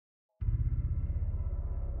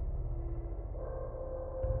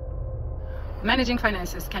Managing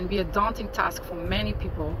finances can be a daunting task for many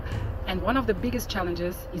people, and one of the biggest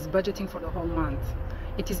challenges is budgeting for the whole month.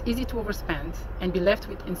 It is easy to overspend and be left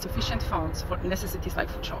with insufficient funds for necessities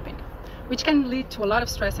like food shopping, which can lead to a lot of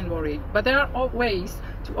stress and worry. But there are ways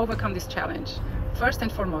to overcome this challenge. First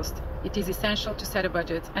and foremost, it is essential to set a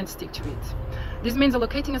budget and stick to it. This means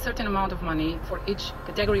allocating a certain amount of money for each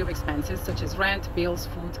category of expenses, such as rent, bills,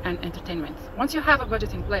 food, and entertainment. Once you have a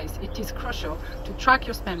budget in place, it is crucial to track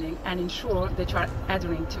your spending and ensure that you are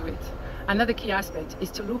adhering to it. Another key aspect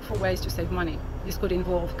is to look for ways to save money. This could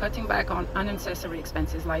involve cutting back on unnecessary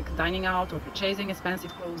expenses like dining out or purchasing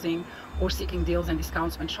expensive clothing or seeking deals and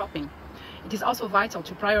discounts when shopping. It is also vital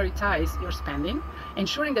to prioritize your spending,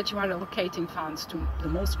 ensuring that you are allocating funds to the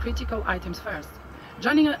most critical items first.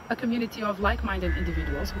 Joining a community of like-minded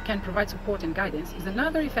individuals who can provide support and guidance is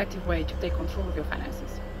another effective way to take control of your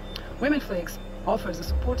finances. Women Flix offers a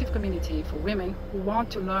supportive community for women who want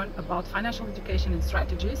to learn about financial education and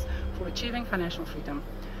strategies for achieving financial freedom.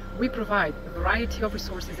 We provide a variety of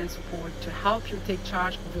resources and support to help you take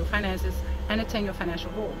charge of your finances and attain your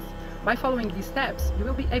financial goals. By following these steps, you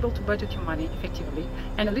will be able to budget your money effectively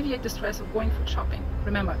and alleviate the stress of going food shopping.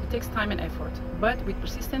 Remember, it takes time and effort, but with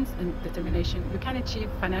persistence and determination, you can achieve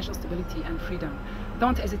financial stability and freedom.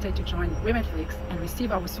 Don't hesitate to join Women Flix and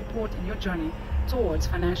receive our support in your journey towards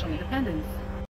financial independence.